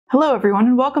Hello everyone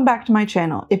and welcome back to my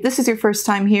channel. If this is your first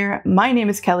time here, my name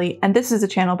is Kelly and this is a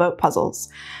channel about puzzles.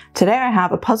 Today I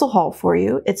have a puzzle haul for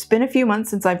you. It's been a few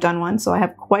months since I've done one, so I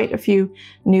have quite a few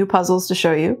new puzzles to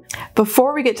show you.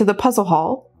 Before we get to the puzzle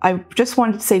haul, I just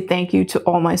wanted to say thank you to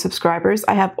all my subscribers.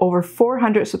 I have over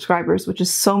 400 subscribers, which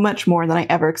is so much more than I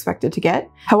ever expected to get.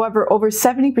 However, over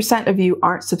 70% of you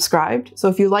aren't subscribed. So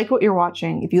if you like what you're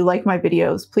watching, if you like my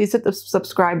videos, please hit the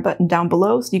subscribe button down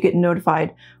below so you get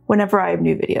notified whenever I have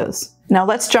new videos. Now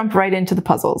let's jump right into the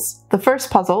puzzles. The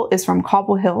first puzzle is from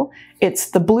Cobble Hill.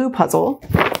 It's the blue puzzle,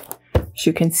 as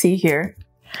you can see here.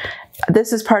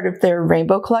 This is part of their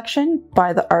rainbow collection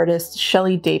by the artist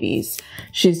Shelley Davies.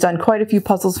 She's done quite a few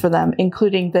puzzles for them,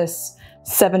 including this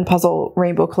 7 puzzle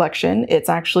rainbow collection. It's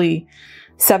actually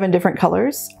 7 different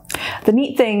colors. The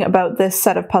neat thing about this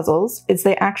set of puzzles is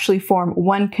they actually form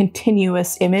one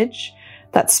continuous image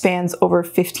that spans over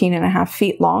 15.5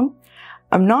 feet long.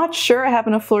 I'm not sure I have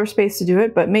enough floor space to do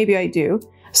it, but maybe I do.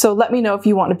 So let me know if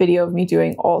you want a video of me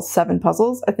doing all 7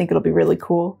 puzzles. I think it'll be really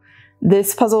cool.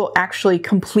 This puzzle actually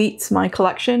completes my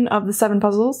collection of the 7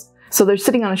 puzzles. So they're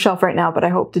sitting on a shelf right now, but I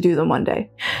hope to do them one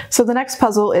day. So the next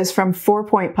puzzle is from 4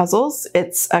 Point Puzzles.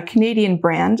 It's a Canadian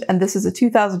brand, and this is a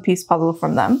 2,000 piece puzzle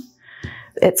from them.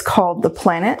 It's called The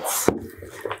Planets.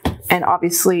 And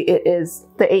obviously it is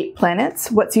the 8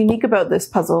 planets. What's unique about this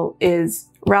puzzle is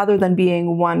rather than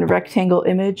being one rectangle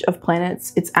image of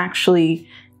planets, it's actually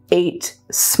 8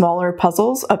 smaller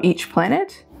puzzles of each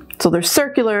planet. So they're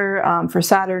circular. For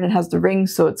Saturn, it has the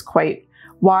rings, so it's quite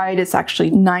wide. It's actually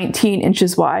 19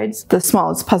 inches wide. The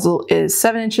smallest puzzle is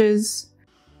 7 inches.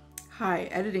 Hi,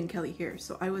 Editing Kelly here.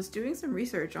 So I was doing some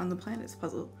research on the planets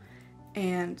puzzle,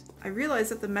 and I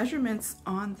realized that the measurements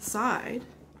on the side,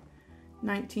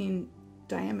 19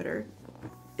 diameter,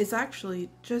 is actually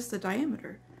just the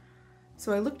diameter.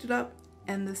 So I looked it up,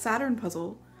 and the Saturn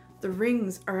puzzle, the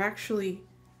rings are actually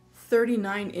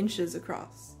 39 inches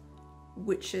across,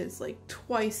 which is like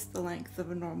twice the length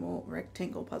of a normal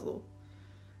rectangle puzzle.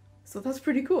 So that's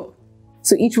pretty cool.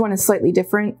 So each one is slightly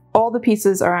different. All the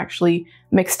pieces are actually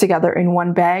mixed together in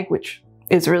one bag, which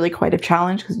is really quite a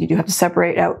challenge because you do have to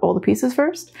separate out all the pieces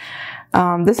first.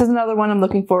 This is another one I'm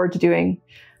looking forward to doing,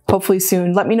 hopefully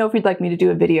soon. Let me know if you'd like me to do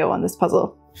a video on this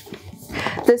puzzle.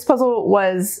 This puzzle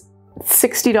was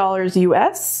 $60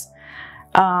 US,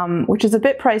 which is a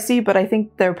bit pricey, but I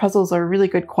think their puzzles are really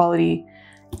good quality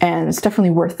and it's definitely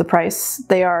worth the price.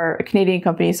 They are a Canadian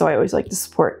company, so I always like to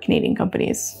support Canadian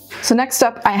companies. So next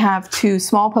up I have 2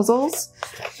 small puzzles,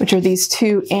 which are these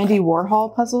 2 Andy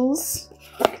Warhol puzzles.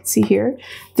 You can see here.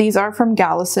 These are from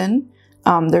Galison.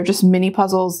 They're just mini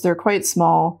puzzles. They're quite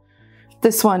small.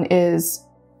 This one is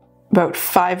about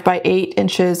 5 by 8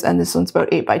 inches and this one's about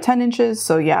 8 by 10 inches.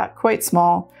 So yeah, quite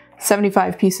small.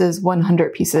 75 pieces,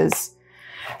 100 pieces.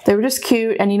 They were just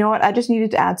cute, and you know what? I just needed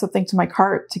to add something to my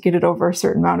cart to get it over a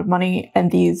certain amount of money,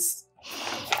 and these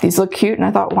look cute, and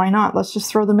I thought, why not? Let's just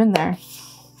throw them in there.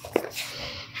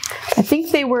 I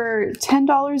think they were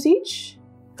 $10 each,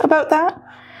 about that.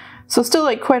 So still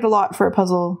like quite a lot for a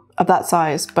puzzle of that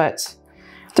size, but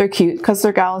they're cute. Because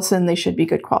they're Galison, they should be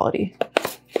good quality.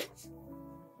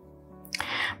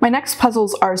 My next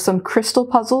puzzles are some crystal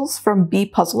puzzles from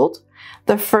Bepuzzled.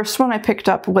 The first one I picked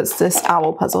up was this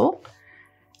owl puzzle.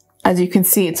 As you can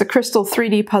see, it's a crystal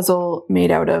 3D puzzle made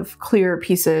out of clear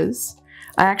pieces.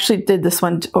 I actually did this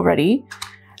one already.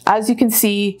 As you can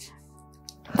see,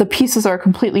 the pieces are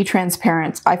completely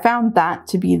transparent. I found that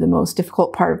to be the most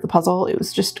difficult part of the puzzle. It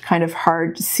was just kind of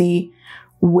hard to see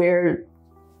what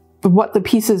the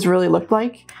pieces really looked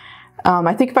like.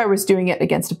 I think if I was doing it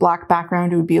against a black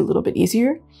background, it would be a little bit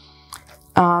easier.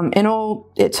 In all,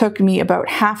 it took me about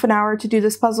half an hour to do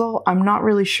this puzzle. I'm not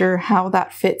really sure how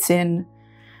that fits in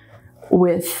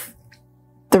with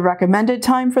the recommended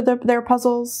time for their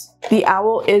puzzles. The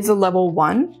owl is a level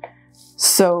 1,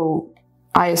 so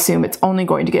I assume it's only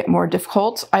going to get more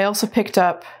difficult. I also picked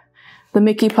up the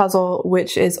Mickey puzzle,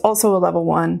 which is also a level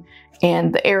 1,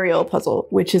 and the Ariel puzzle,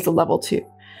 which is a level 2.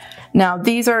 Now,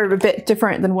 these are a bit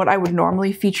different than what I would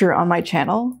normally feature on my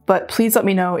channel, but please let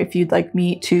me know if you'd like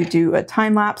me to do a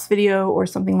time-lapse video or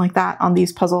something like that on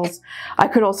these puzzles. I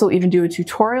could also even do a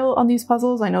tutorial on these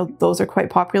puzzles. I know those are quite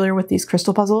popular with these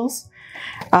crystal puzzles.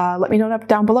 Let me know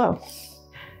down below.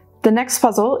 The next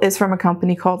puzzle is from a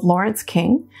company called Lawrence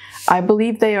King. I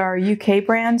believe they are a UK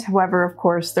brand. However, of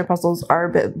course, their puzzles are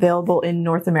available in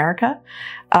North America.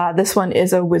 This one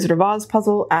is a Wizard of Oz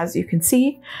puzzle, as you can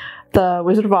see. The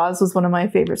Wizard of Oz was one of my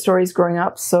favorite stories growing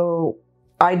up, so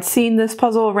I'd seen this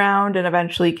puzzle around and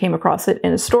eventually came across it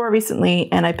in a store recently,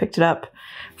 and I picked it up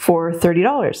for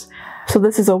 $30. So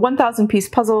this is a 1,000 piece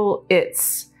puzzle.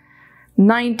 It's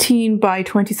 19 by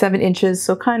 27 inches,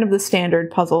 so kind of the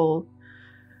standard puzzle,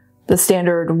 the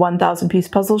standard 1,000 piece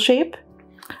puzzle shape.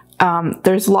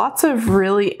 There's lots of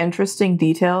really interesting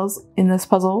details in this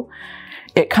puzzle.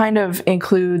 It kind of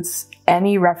includes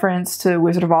any reference to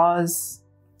Wizard of Oz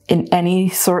in any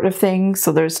sort of thing.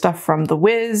 So there's stuff from The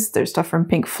Wiz, there's stuff from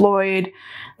Pink Floyd,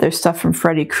 there's stuff from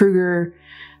Freddy Krueger,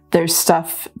 there's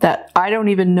stuff that I don't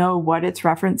even know what it's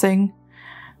referencing,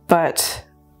 but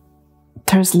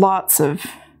there's lots of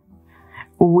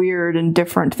weird and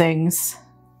different things.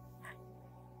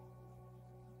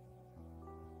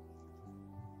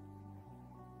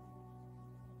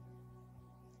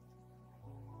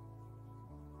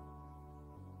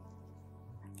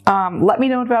 Let me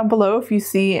know down below if you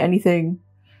see anything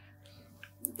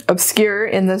obscure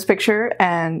in this picture,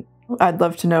 and I'd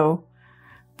love to know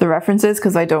the references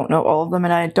because I don't know all of them,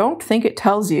 and I don't think it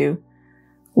tells you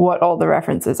what all the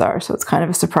references are, so it's kind of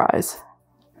a surprise.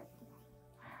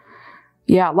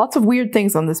 Yeah, lots of weird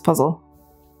things on this puzzle.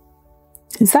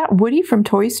 Is that Woody from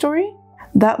Toy Story?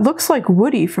 That looks like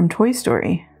Woody from Toy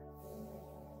Story.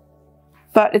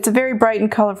 But it's a very bright and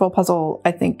colorful puzzle.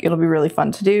 I think it'll be really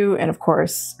fun to do, and of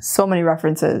course, so many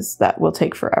references that will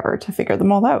take forever to figure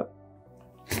them all out.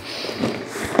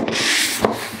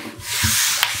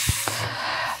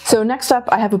 So next up,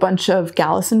 I have a bunch of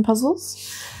Galison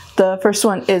puzzles. The first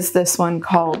one is this one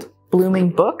called Blooming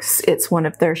Books. It's one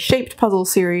of their shaped puzzle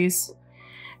series.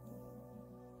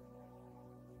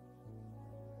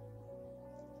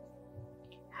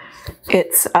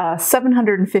 It's a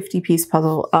 750 piece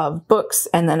puzzle of books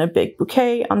and then a big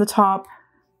bouquet on the top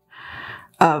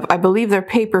of, I believe they're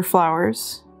paper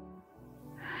flowers.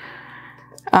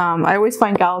 I always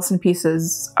find Galison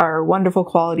pieces are wonderful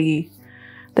quality.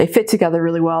 They fit together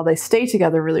really well. They stay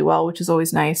together really well, which is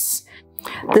always nice.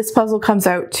 This puzzle comes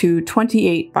out to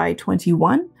 28 by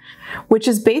 21, which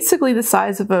is basically the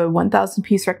size of a 1,000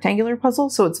 piece rectangular puzzle,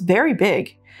 so it's very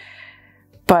big.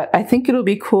 But I think it'll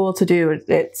be cool to do.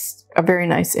 It's a very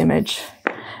nice image.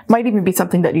 Might even be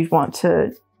something that you'd want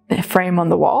to frame on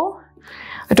the wall.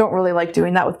 I don't really like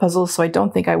doing that with puzzles, so I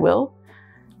don't think I will.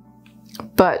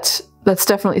 But that's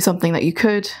definitely something that you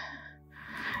could.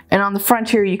 And on the front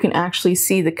here, you can actually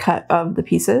see the cut of the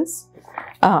pieces.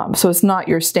 So it's not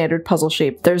your standard puzzle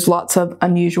shape. There's lots of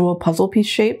unusual puzzle piece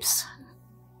shapes.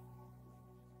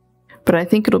 But I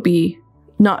think it'll be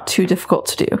not too difficult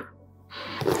to do.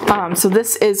 So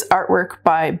this is artwork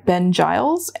by Ben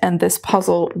Giles, and this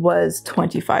puzzle was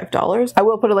 $25. I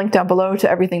will put a link down below to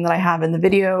everything that I have in the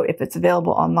video if it's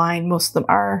available online. Most of them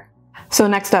are. So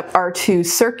next up are two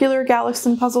circular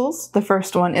Galison puzzles. The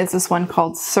first one is this one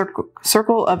called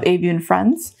Circle of Avian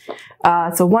Friends.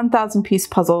 It's a 1,000 piece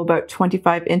puzzle about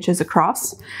 25 inches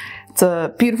across. It's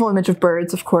a beautiful image of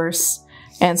birds, of course,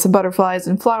 and some butterflies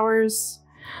and flowers.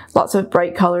 Lots of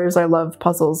bright colors. I love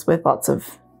puzzles with lots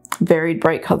of varied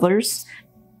bright colors.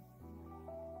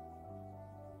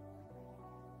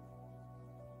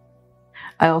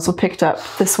 I also picked up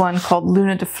this one called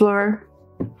Luna de Fleur.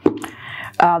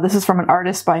 This is from an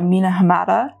artist by Mina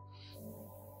Hamada.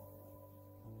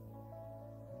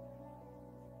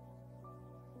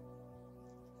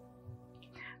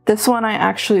 This one I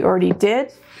actually already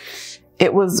did.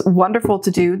 It was wonderful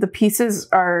to do. The pieces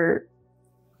are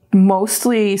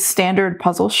mostly standard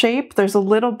puzzle shape. There's a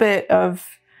little bit of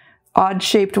odd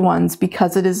shaped ones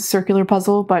because it is a circular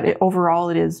puzzle, but overall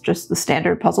it is just the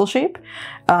standard puzzle shape.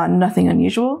 Nothing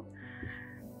unusual.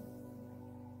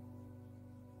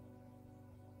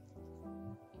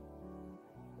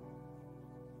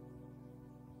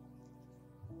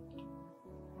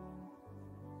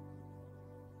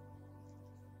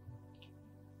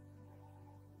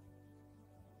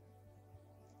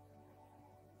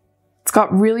 It's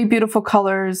got really beautiful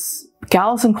colors,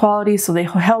 Galison quality, so they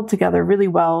held together really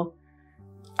well.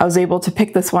 I was able to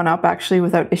pick this one up actually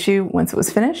without issue once it was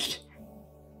finished.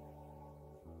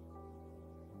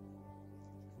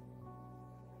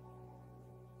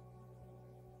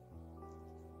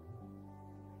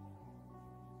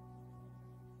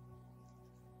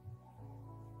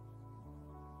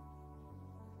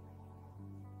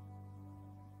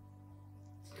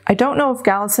 I don't know if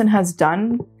Galison has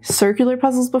done circular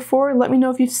puzzles before. Let me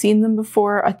know if you've seen them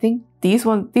before. I think these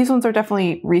ones are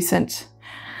definitely recent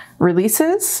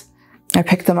releases. I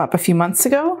picked them up a few months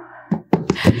ago.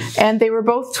 And they were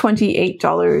both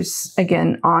 $28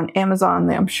 again on Amazon.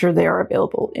 I'm sure they are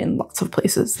available in lots of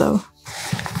places though.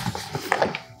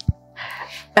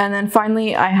 And then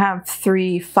finally I have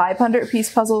three 500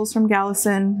 piece puzzles from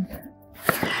Galison.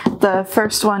 The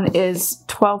first one is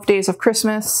 12 Days of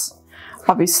Christmas.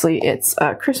 Obviously it's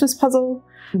a Christmas puzzle.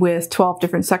 with 12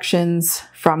 different sections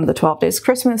from the 12 Days of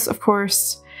Christmas, of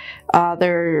course.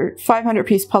 Their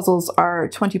 500-piece puzzles are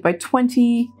 20 by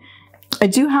 20. I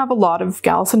do have a lot of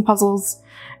Galison puzzles,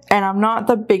 and I'm not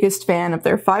the biggest fan of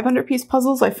their 500-piece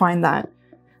puzzles. I find that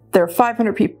their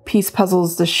 500-piece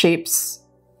puzzles, the shapes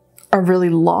are really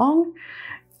long,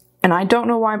 and I don't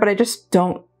know why, but I just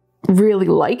don't really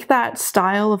like that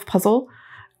style of puzzle.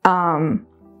 I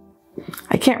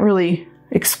can't really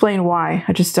explain why,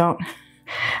 I just don't.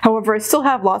 However, I still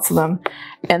have lots of them,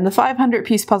 and the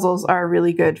 500-piece puzzles are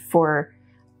really good for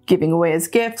giving away as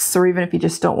gifts, or even if you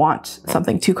just don't want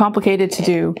something too complicated to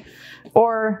do,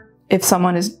 or if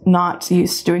someone is not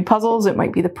used to doing puzzles, it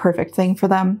might be the perfect thing for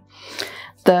them.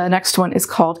 The next one is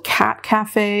called Cat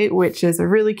Cafe, which is a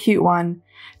really cute one.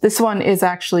 This one is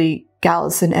actually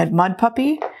Galison and Mud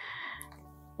Puppy,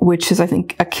 which is, I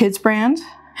think, a kid's brand.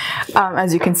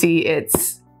 As you can see,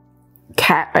 it's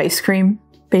cat ice cream,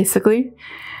 basically.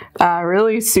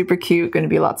 Really super cute, going to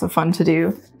be lots of fun to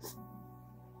do.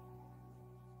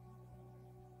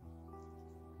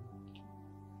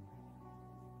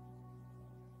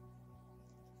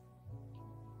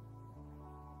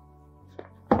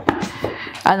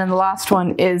 And then the last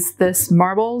one is this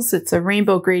marbles. It's a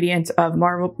rainbow gradient of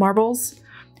marbles.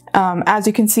 As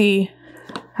you can see,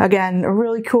 again, a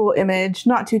really cool image,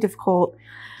 not too difficult,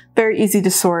 very easy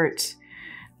to sort,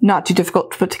 not too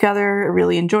difficult to put together. I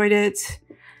really enjoyed it.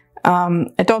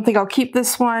 I don't think I'll keep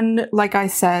this one. Like I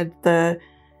said, the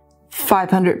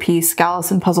 500-piece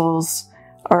Galison puzzles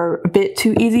are a bit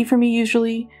too easy for me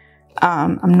usually.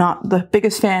 I'm not the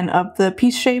biggest fan of the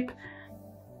piece shape,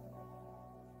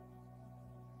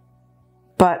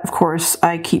 but of course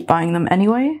I keep buying them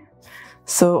anyway,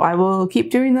 so I will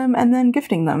keep doing them and then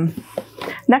gifting them.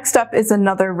 Next up is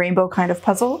another rainbow kind of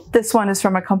puzzle. This one is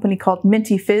from a company called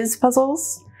Minty Fizz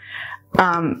Puzzles.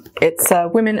 It's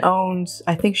women-owned.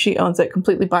 I think she owns it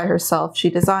completely by herself.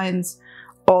 She designs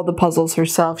all the puzzles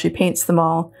herself. She paints them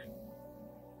all.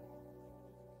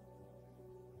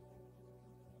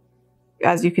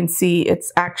 As you can see,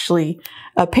 it's actually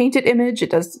a painted image. It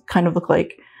does kind of look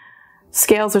like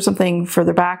scales or something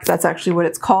further back. That's actually what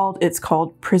it's called. It's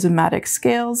called prismatic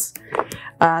scales.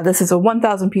 This is a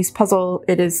 1,000-piece puzzle.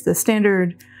 It is the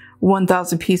standard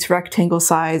 1,000-piece rectangle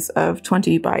size of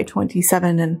 20 by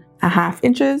 27.5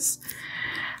 inches.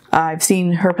 I've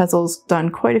seen her puzzles done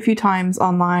quite a few times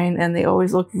online, and they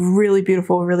always look really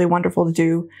beautiful, really wonderful to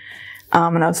do.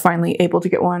 And I was finally able to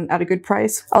get one at a good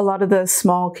price. A lot of the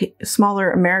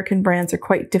smaller American brands are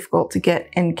quite difficult to get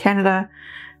in Canada,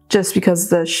 just because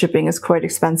the shipping is quite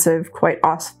expensive. Quite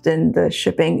often the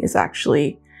shipping is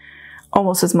actually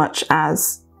almost as much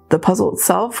as the puzzle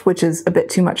itself, which is a bit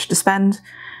too much to spend,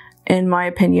 in my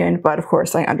opinion, but of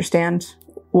course I understand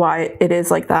why it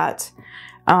is like that.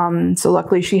 So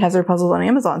luckily she has her puzzles on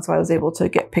Amazon, so I was able to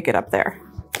pick it up there.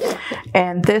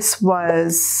 And this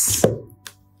was,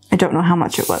 I don't know how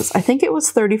much it was. I think it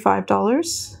was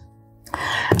 $35.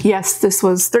 Yes, this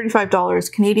was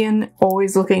 $35 Canadian.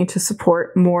 Always looking to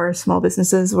support more small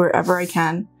businesses wherever I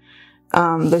can.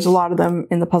 There's a lot of them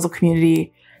in the puzzle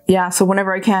community. Yeah, so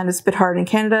whenever I can. It's a bit hard in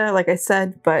Canada, like I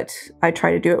said, but I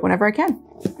try to do it whenever I can.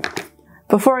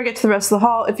 Before I get to the rest of the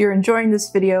haul, if you're enjoying this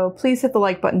video, please hit the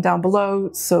like button down below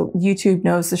so YouTube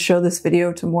knows to show this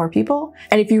video to more people.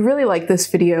 And if you really like this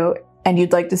video and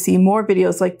you'd like to see more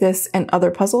videos like this and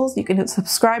other puzzles, you can hit the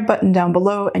subscribe button down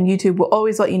below, and YouTube will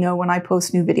always let you know when I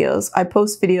post new videos. I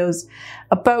post videos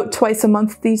about twice a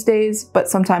month these days, but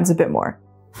sometimes a bit more.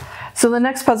 So the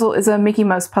next puzzle is a Mickey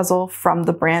Mouse puzzle from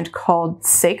the brand called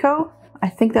Seiko. I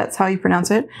think that's how you pronounce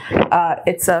it.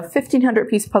 It's a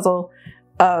 1,500-piece puzzle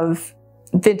of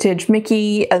vintage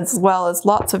Mickey, as well as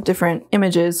lots of different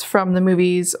images from the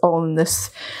movies, all in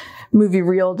this movie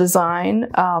reel design.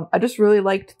 I just really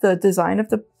liked the design of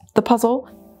the puzzle.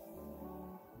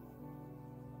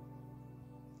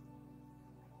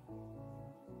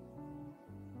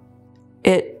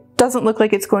 It doesn't look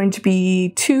like it's going to be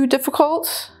too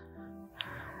difficult.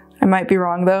 I might be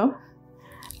wrong though.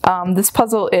 This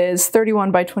puzzle is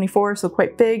 31 by 24, so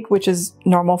quite big, which is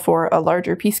normal for a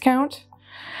larger piece count.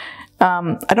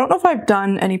 I don't know if I've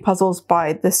done any puzzles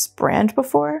by this brand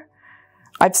before.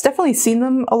 I've definitely seen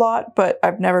them a lot, but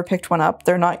I've never picked one up.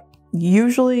 They're not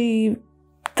usually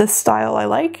the style I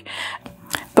like,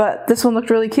 but this one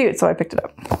looked really cute, so I picked it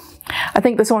up. I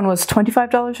think this one was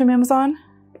 $25 from Amazon.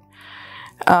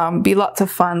 Be lots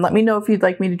of fun. Let me know if you'd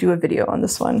like me to do a video on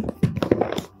this one.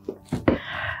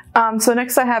 So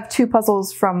next I have two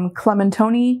puzzles from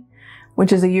Clementoni,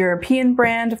 which is a European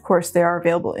brand. Of course, they are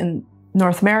available in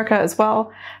North America as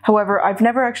well. However, I've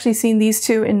never actually seen these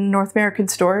two in North American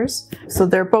stores. So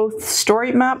they're both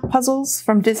story map puzzles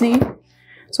from Disney.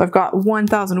 So I've got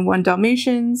 1001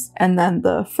 Dalmatians and then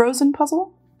the Frozen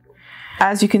puzzle.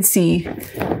 As you can see,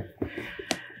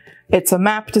 it's a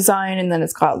map design and then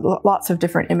it's got lots of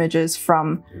different images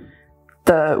from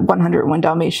the 101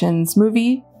 Dalmatians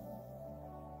movie.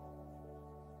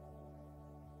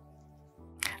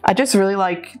 I just really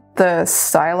like the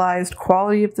stylized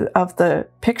quality of the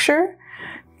picture.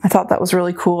 I thought that was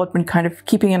really cool. I've been kind of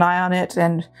keeping an eye on it,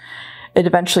 and it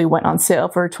eventually went on sale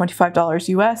for $25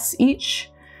 US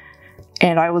each.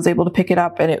 And I was able to pick it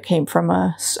up, and it came from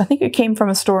I think it came from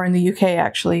a store in the UK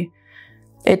actually.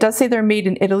 It does say they're made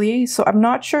in Italy, so I'm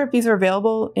not sure if these are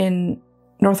available in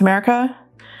North America.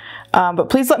 But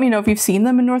please let me know if you've seen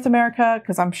them in North America,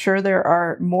 because I'm sure there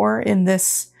are more in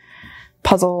this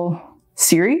puzzle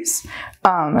series.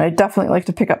 I'd definitely like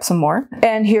to pick up some more.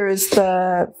 And here is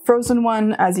the Frozen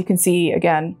one. As you can see,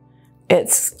 again,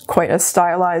 it's quite a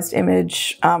stylized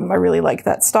image. I really like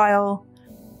that style.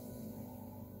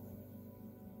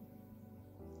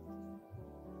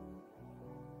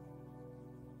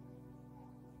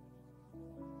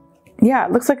 Yeah,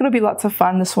 it looks like it'll be lots of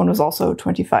fun. This one was also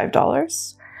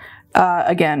 $25.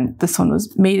 Again, this one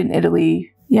was made in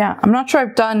Italy. Yeah, I'm not sure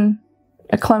I've done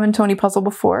a Clementoni puzzle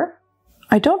before.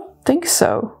 I don't think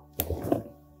so.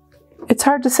 It's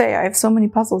hard to say, I have so many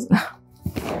puzzles now.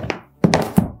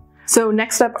 So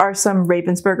next up are some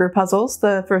Ravensburger puzzles.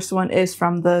 The first one is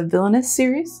from the Villainous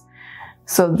series.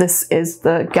 So this is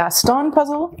the Gaston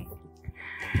puzzle.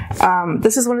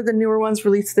 This is one of the newer ones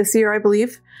released this year, I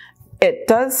believe. It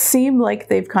does seem like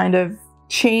they've kind of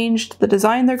changed the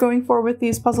design they're going for with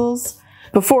these puzzles.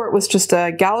 Before it was just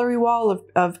a gallery wall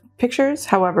of pictures.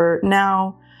 However,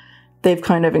 now they've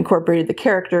kind of incorporated the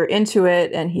character into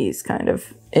it, and he's kind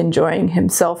of enjoying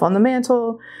himself on the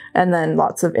mantle, and then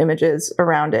lots of images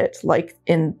around it, like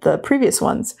in the previous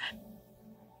ones.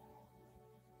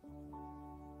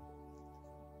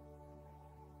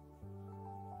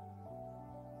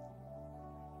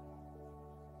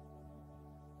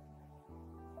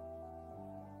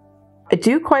 I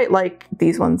do quite like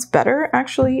these ones better,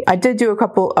 actually. I did do a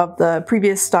couple of the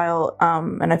previous style,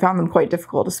 and I found them quite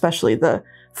difficult, especially the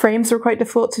frames were quite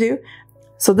difficult to do.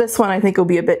 So this one I think will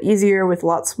be a bit easier with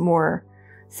lots more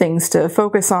things to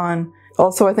focus on.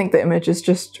 Also, I think the image is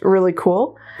just really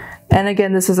cool. And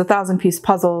again, this is a 1,000-piece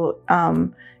puzzle.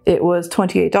 It was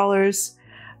 $28.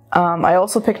 I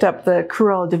also picked up the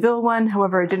Cruella de Vil one,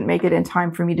 however, it didn't make it in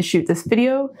time for me to shoot this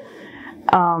video.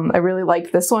 I really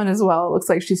like this one as well. It looks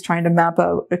like she's trying to map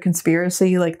out a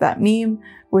conspiracy, like that meme,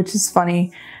 which is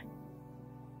funny.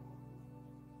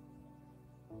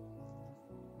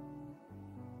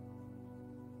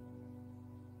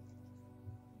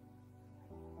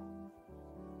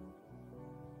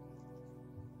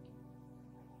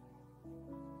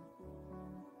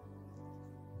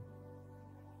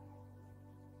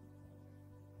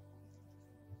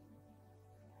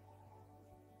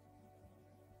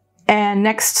 And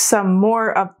next, some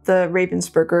more of the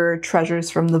Ravensburger Treasures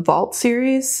from the Vault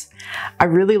series. I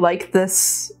really like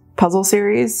this puzzle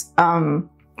series.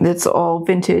 It's all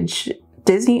vintage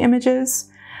Disney images.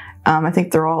 I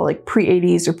think they're all like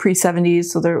pre-80s or pre-70s,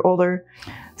 so they're older.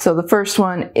 So the first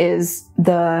one is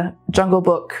the Jungle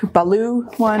Book Baloo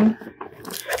one.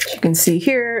 As you can see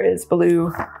here is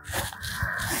Baloo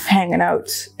hanging out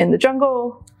in the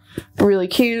jungle. Really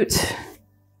cute.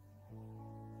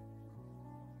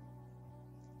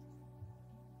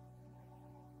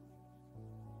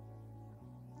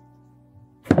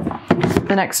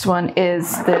 The next one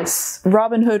is this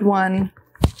Robin Hood one,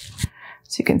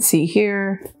 as you can see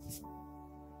here.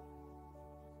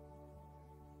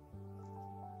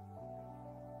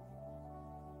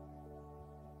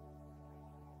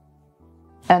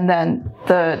 And then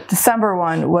the December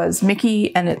one was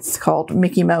Mickey, and it's called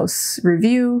Mickey Mouse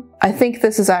Review. I think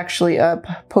this is actually a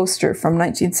poster from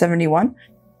 1971.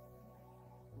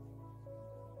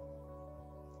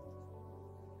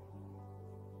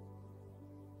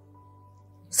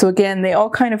 So again, they all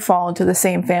kind of fall into the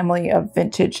same family of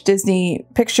vintage Disney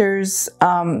pictures.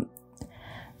 I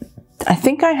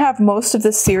think I have most of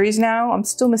this series now. I'm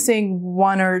still missing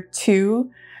one or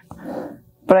two,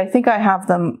 but I think I have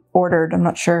them ordered. I'm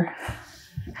not sure.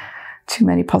 Too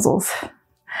many puzzles.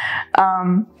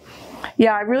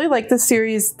 Yeah, I really like this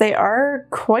series. They are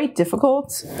quite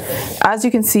difficult. As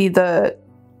you can see,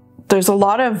 there's a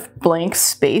lot of blank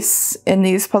space in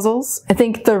these puzzles. I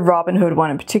think the Robin Hood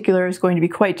one in particular is going to be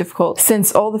quite difficult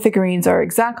since all the figurines are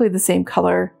exactly the same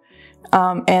color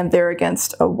and they're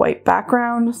against a white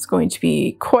background. It's going to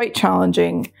be quite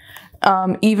challenging.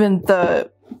 Even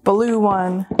the blue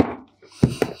one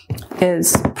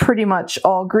is pretty much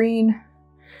all green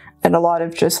and a lot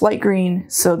of just light green,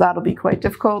 so that'll be quite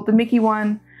difficult. The Mickey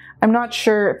one, I'm not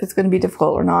sure if it's going to be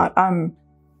difficult or not. I'm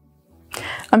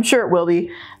sure it will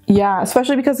be. Yeah,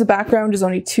 especially because the background is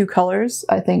only 2 colors.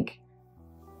 I think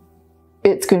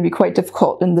it's going to be quite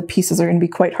difficult and the pieces are going to be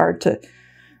quite hard to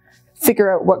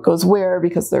figure out what goes where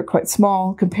because they're quite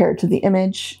small compared to the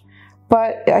image.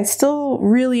 But I still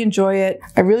really enjoy it.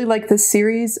 I really like this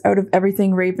series out of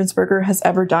everything Ravensburger has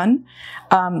ever done.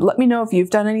 Let me know if you've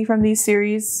done any from these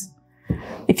series,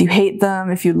 if you hate them,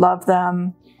 if you love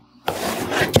them.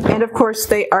 And of course,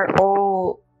 they are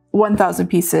all 1,000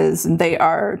 pieces, and they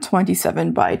are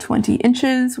 27 by 20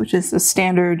 inches, which is the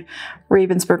standard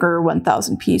Ravensburger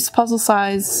 1,000 piece puzzle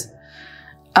size.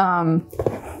 Yeah,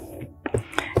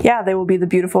 they will be the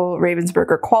beautiful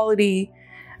Ravensburger quality.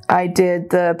 I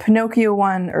did the Pinocchio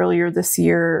one earlier this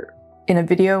year in a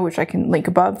video, which I can link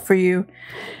above for you.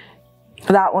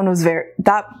 That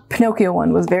Pinocchio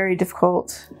one was very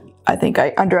difficult. I think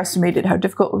I underestimated how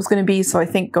difficult it was going to be, so I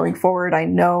think going forward I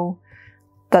know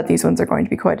that these ones are going to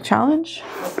be quite a challenge.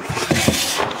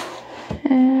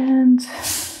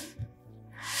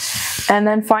 And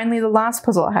then finally the last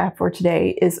puzzle I have for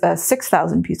today is a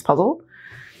 6,000 piece puzzle.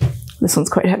 This one's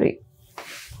quite heavy.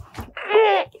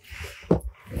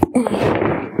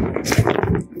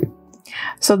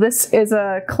 So this is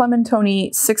a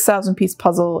Clementoni 6,000 piece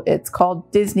puzzle. It's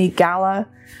called Disney Gala.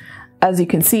 As you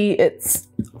can see, it's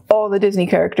all the Disney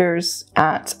characters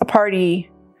at a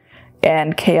party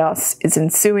and chaos is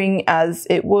ensuing as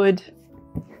it would.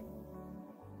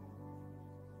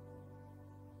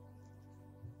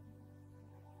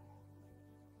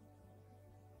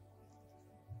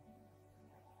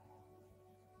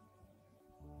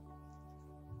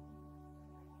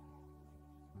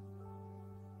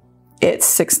 It's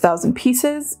 6,000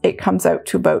 pieces. It comes out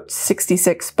to about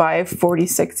 66 by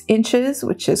 46 inches,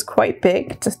 which is quite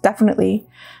big. It's definitely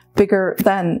bigger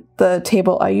than the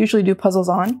table I usually do puzzles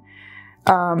on.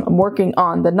 I'm working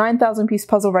on the 9,000 piece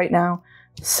puzzle right now,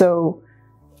 so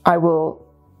I will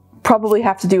probably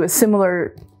have to do a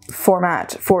similar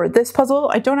format for this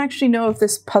puzzle. I don't actually know if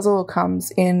this puzzle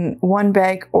comes in 1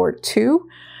 bag or 2.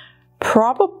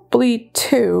 Probably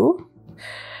 2.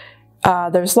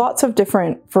 There's lots of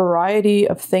different variety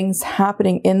of things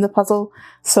happening in the puzzle,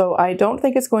 so I don't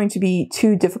think it's going to be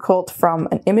too difficult from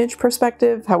an image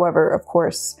perspective. However, of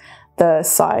course, the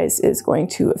size is going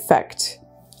to affect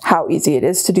how easy it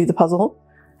is to do the puzzle.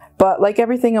 But like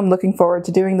everything, I'm looking forward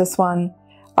to doing this one.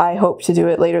 I hope to do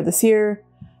it later this year.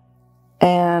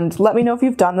 And let me know if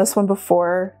you've done this one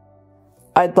before.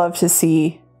 I'd love to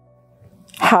see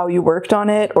how you worked on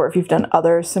it, or if you've done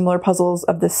other similar puzzles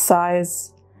of this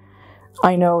size.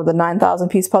 I know the 9,000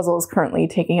 piece puzzle is currently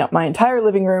taking up my entire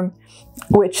living room,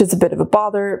 which is a bit of a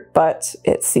bother, but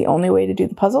it's the only way to do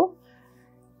the puzzle.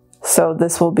 So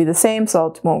this will be the same, so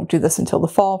I won't do this until the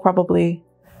fall probably.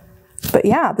 But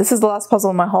yeah, this is the last puzzle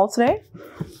in my haul today.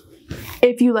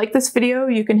 If you like this video,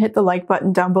 you can hit the like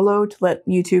button down below to let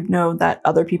YouTube know that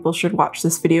other people should watch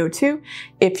this video too.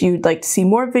 If you'd like to see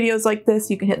more videos like this,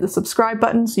 you can hit the subscribe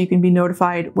button so you can be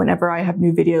notified whenever I have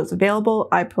new videos available.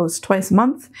 I post twice a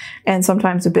month and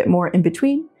sometimes a bit more in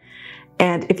between.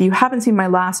 And if you haven't seen my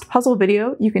last puzzle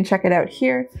video, you can check it out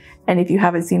here. And if you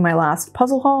haven't seen my last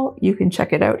puzzle haul, you can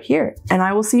check it out here. And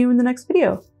I will see you in the next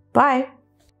video. Bye!